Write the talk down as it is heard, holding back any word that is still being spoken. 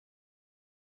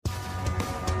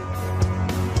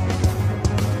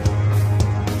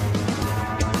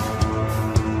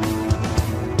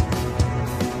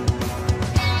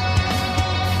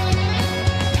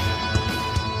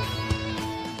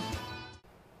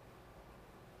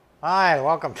Hi, and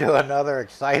welcome to another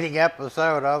exciting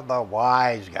episode of The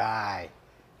Wise Guy.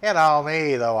 You know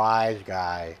me, The Wise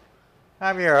Guy.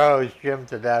 I'm your host, Jim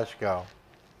Tedesco.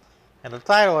 And the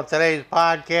title of today's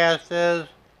podcast is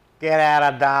Get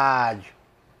Out of Dodge.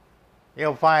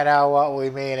 You'll find out what we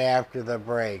mean after the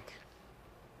break.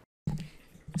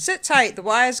 Sit tight, the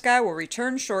wise guy will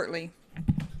return shortly.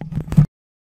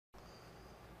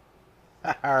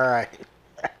 Alright.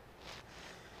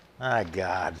 My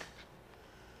God.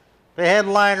 The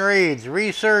headline reads,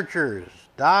 Researchers,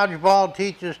 Dodgeball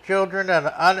teaches children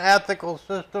an unethical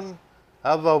system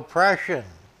of oppression.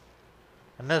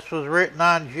 And this was written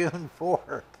on June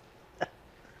 4th.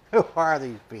 Who are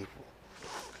these people?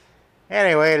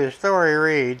 Anyway, the story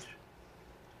reads,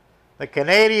 the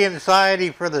Canadian Society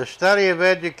for the Study of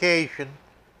Education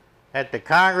at the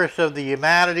Congress of the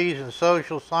Humanities and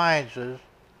Social Sciences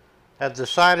has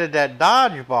decided that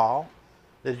dodgeball,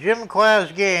 the gym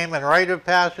class game and rite of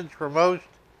passage for most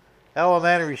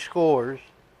elementary schoolers,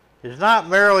 is not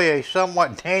merely a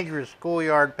somewhat dangerous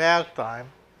schoolyard pastime.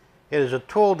 It is a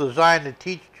tool designed to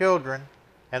teach children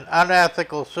an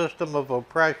unethical system of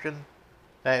oppression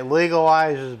that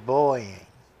legalizes bullying.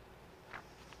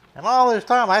 And all this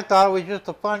time I thought it was just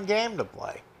a fun game to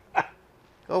play.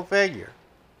 Go figure.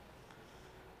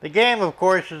 The game, of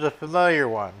course, is a familiar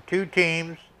one. Two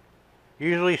teams,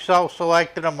 usually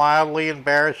self-selected, a mildly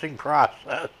embarrassing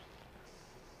process,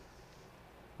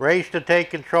 race to take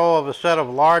control of a set of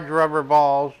large rubber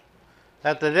balls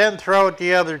that they then throw at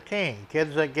the other team.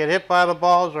 Kids that get hit by the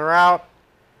balls are out,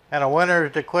 and a winner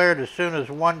is declared as soon as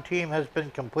one team has been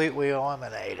completely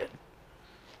eliminated.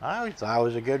 I always thought it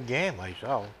was a good game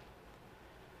myself.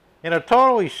 In a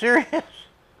totally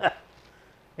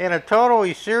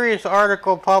serious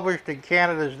article published in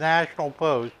Canada's National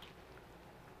Post,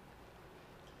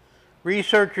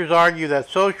 researchers argue that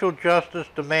social justice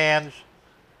demands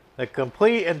the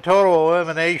complete and total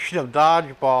elimination of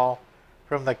dodgeball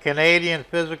from the Canadian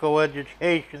physical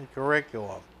education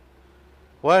curriculum.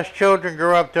 Lest children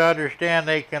grow up to understand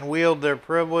they can wield their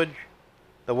privilege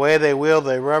the way they wield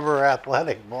a rubber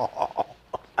athletic ball.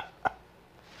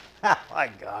 Oh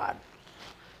my God.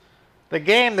 The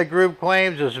game, the group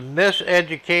claims, is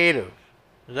miseducative.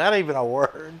 Is that even a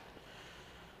word?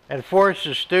 And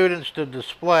forces students to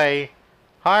display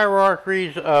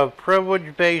hierarchies of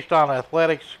privilege based on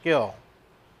athletic skill,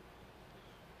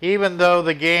 even though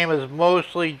the game is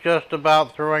mostly just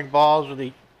about throwing balls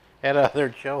at other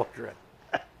children.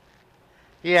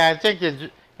 Yeah, I think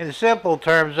in simple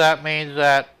terms that means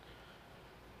that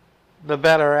the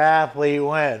better athlete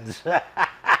wins.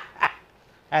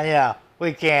 And yeah,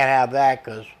 we can't have that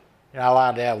because you're not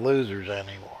allowed to have losers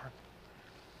anymore.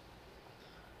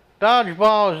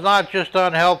 Dodgeball is not just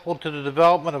unhelpful to the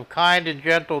development of kind and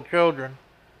gentle children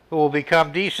who will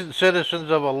become decent citizens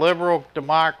of a liberal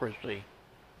democracy.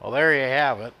 Well, there you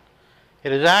have it.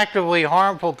 It is actively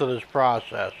harmful to this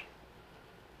process.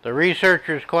 The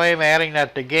researchers claim, adding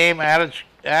that the game at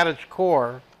its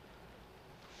core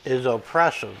is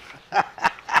oppressive.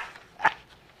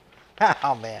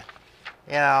 Oh man.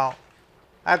 You know,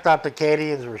 I thought the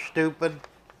Canadians were stupid.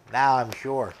 Now I'm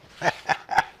sure.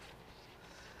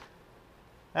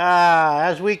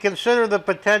 As we consider the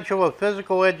potential of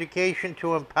physical education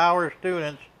to empower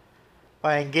students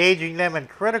by engaging them in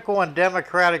critical and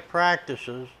democratic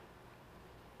practices,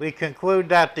 we conclude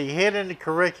that the hidden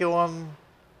curriculum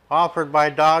offered by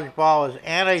dodgeball is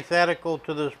antithetical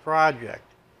to this project,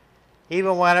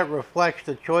 even when it reflects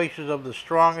the choices of the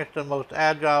strongest and most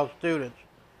agile students,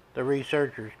 the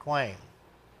researchers claim.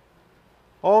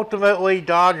 Ultimately,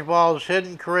 dodgeball's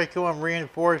hidden curriculum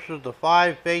reinforces the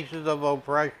 5 faces of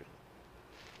oppression.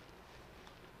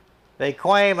 They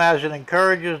claim, as it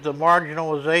encourages the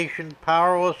marginalization,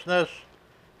 powerlessness,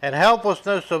 and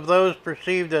helplessness of those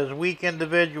perceived as weak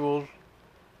individuals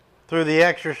through the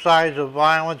exercise of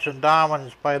violence and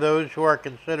dominance by those who are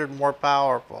considered more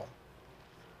powerful.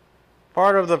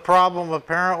 Part of the problem,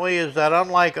 apparently, is that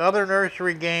unlike other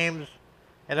nursery games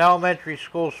and elementary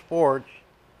school sports,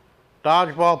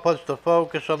 dodgeball puts the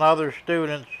focus on other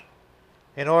students.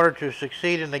 In order to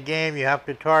succeed in the game, you have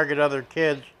to target other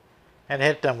kids and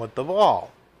hit them with the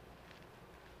ball.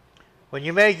 When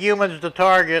you make humans the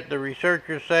target, the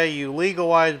researchers say you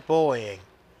legalize bullying,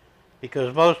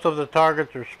 because most of the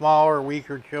targets are smaller,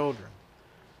 weaker children.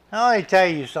 Now let me tell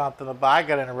you something I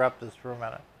got to interrupt this for a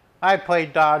minute. I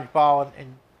played dodgeball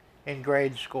in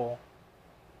grade school,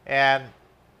 and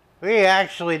we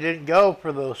actually didn't go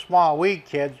for the small, weak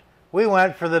kids. We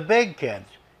went for the big kids.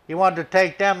 You wanted to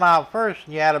take them out first,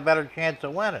 and you had a better chance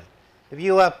of winning. If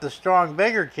you left the strong,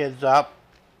 bigger kids up,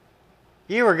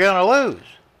 you were going to lose.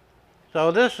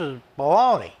 So this is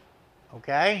baloney.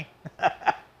 okay?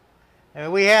 I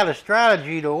mean, we had a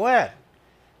strategy to win.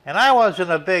 And I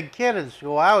wasn't a big kid in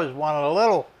school. I was one of the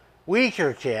little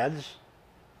weaker kids.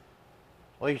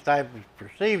 At least I was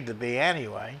perceived to be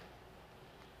anyway.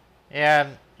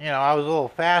 And, you know, I was a little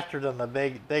faster than the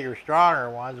bigger, stronger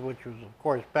ones, which was, of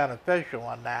course, beneficial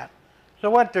in that. So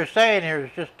what they're saying here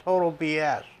is just total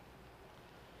BS.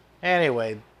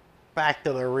 Anyway, back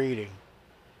to the reading.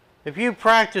 If you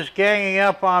practice ganging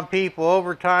up on people,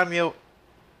 over time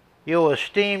you'll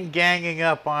esteem ganging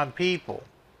up on people.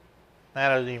 That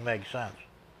doesn't even make sense.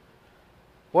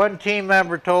 One team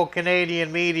member told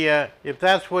Canadian media, if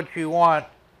that's what you want,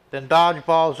 then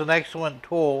dodgeball is an excellent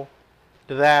tool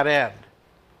to that end.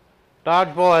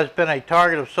 Dodgeball has been a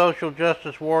target of social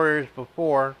justice warriors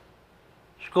before.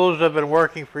 Schools have been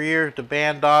working for years to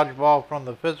ban dodgeball from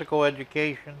the physical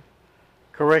education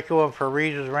curriculum for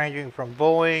reasons ranging from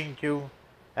bullying to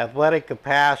athletic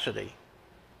capacity,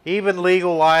 even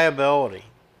legal liability.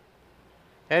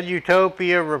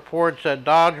 EdUtopia reports that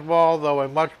dodgeball, though a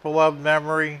much beloved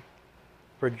memory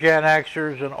for Gen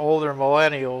Xers and older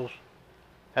millennials,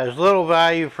 has little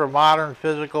value for modern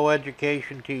physical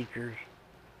education teachers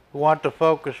who want to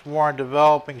focus more on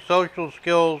developing social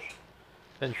skills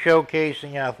than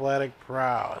showcasing athletic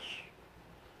prowess.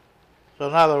 So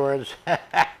in other words,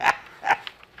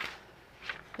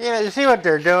 you see what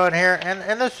they're doing here?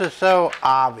 And this is so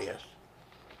obvious.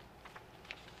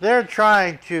 They're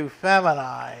trying to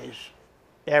feminize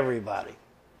everybody.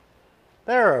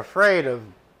 They're afraid of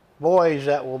boys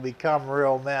that will become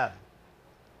real men.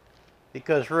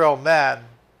 Because real men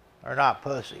are not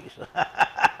pussies.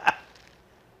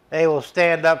 They will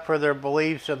stand up for their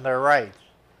beliefs and their rights.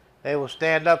 They will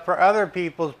stand up for other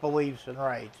people's beliefs and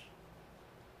rights.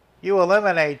 You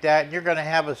eliminate that and you're going to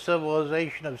have a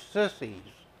civilization of sissies,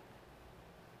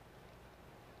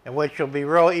 in which will be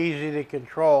real easy to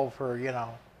control for, you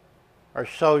know, our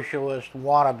socialist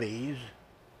wannabes.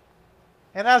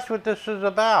 And that's what this is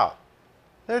about.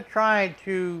 They're trying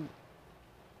to,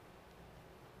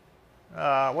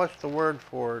 what's the word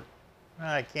for it?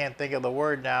 I can't think of the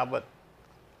word now, but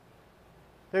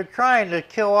they're trying to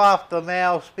kill off the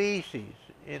male species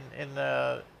in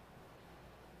a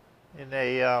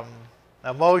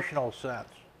emotional sense.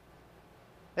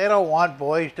 They don't want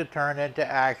boys to turn into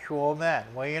actual men.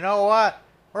 Well, you know what?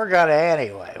 We're going to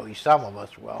anyway. At least some of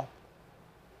us will.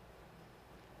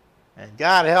 And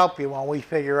God help you when we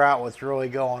figure out what's really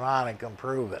going on and can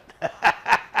prove it.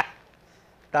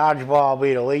 Dodgeball will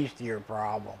be the least of your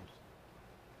problems.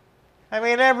 I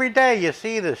mean, every day you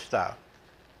see this stuff.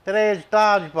 Today it's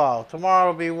dodgeball.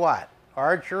 Tomorrow will be what?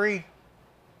 Archery?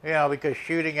 You know, because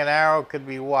shooting an arrow could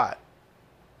be what?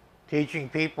 Teaching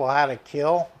people how to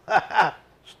kill?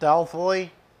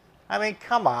 Stealthily? I mean,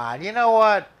 come on. You know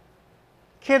what?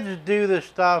 Kids do this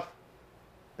stuff.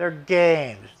 They're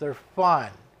games. They're fun.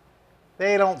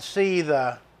 They don't see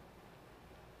the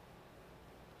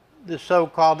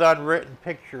so-called unwritten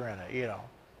picture in it, you know.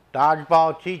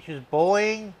 Dodgeball teaches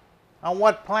bullying? On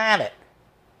what planet?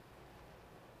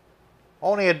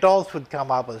 Only adults would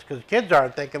come up with this, because kids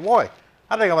aren't thinking, boy,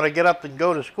 I think I'm going to get up and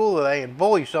go to school today and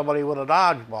bully somebody with a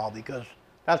dodgeball, because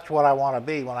that's what I want to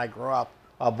be when I grow up,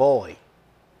 a bully.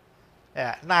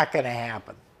 Yeah, not going to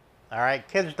happen. All right?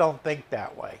 Kids don't think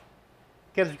that way.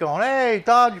 Kids going, hey,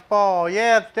 dodgeball,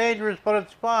 yeah, it's dangerous, but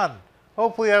it's fun.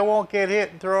 Hopefully I won't get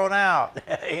hit and thrown out,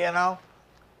 you know?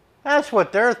 That's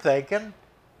what they're thinking.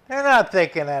 They're not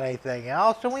thinking anything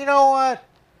else. And we know what?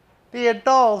 The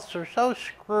adults are so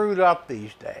screwed up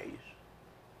these days.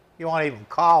 You won't even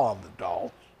call them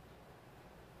adults.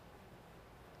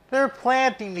 They're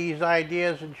planting these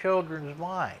ideas in children's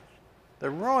minds. They're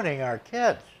ruining our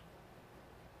kids.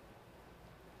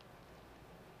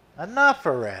 Enough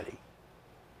already.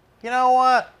 You know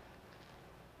what?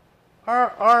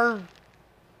 Our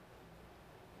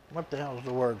what the hell is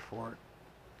the word for it?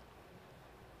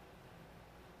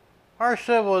 Our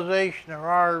civilization, or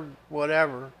our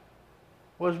whatever,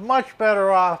 was much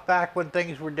better off back when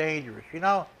things were dangerous. You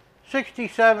know, 60,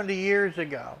 70 years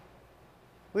ago,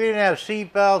 we didn't have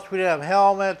seatbelts, we didn't have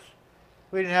helmets,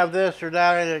 we didn't have this or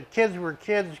that. And kids were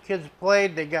kids, kids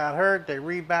played, they got hurt, they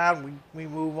rebound, we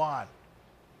move on.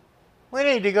 We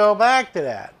need to go back to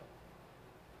that.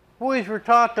 Boys were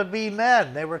taught to be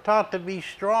men. They were taught to be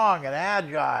strong and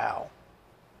agile,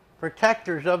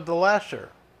 protectors of the lesser.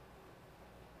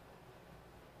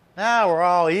 Now we're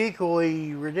all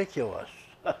equally ridiculous.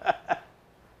 At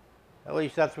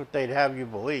least that's what they'd have you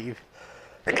believe.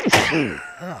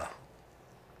 Oh,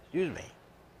 excuse me.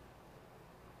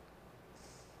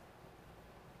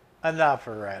 Enough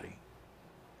already.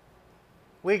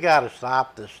 We got to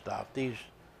stop this stuff. These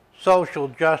social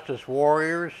justice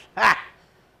warriors. Ha!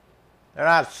 They're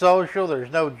not social,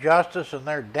 there's no justice, and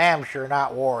they're damn sure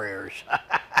not warriors.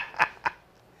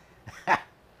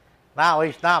 Not, at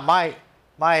least not my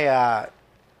no,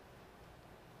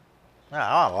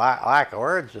 lack of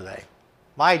words today.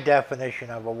 My definition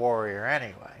of a warrior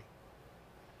anyway.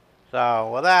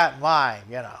 So with that in mind,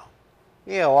 you know,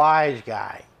 be a wise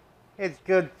guy. It's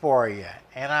good for you,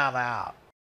 and I'm out.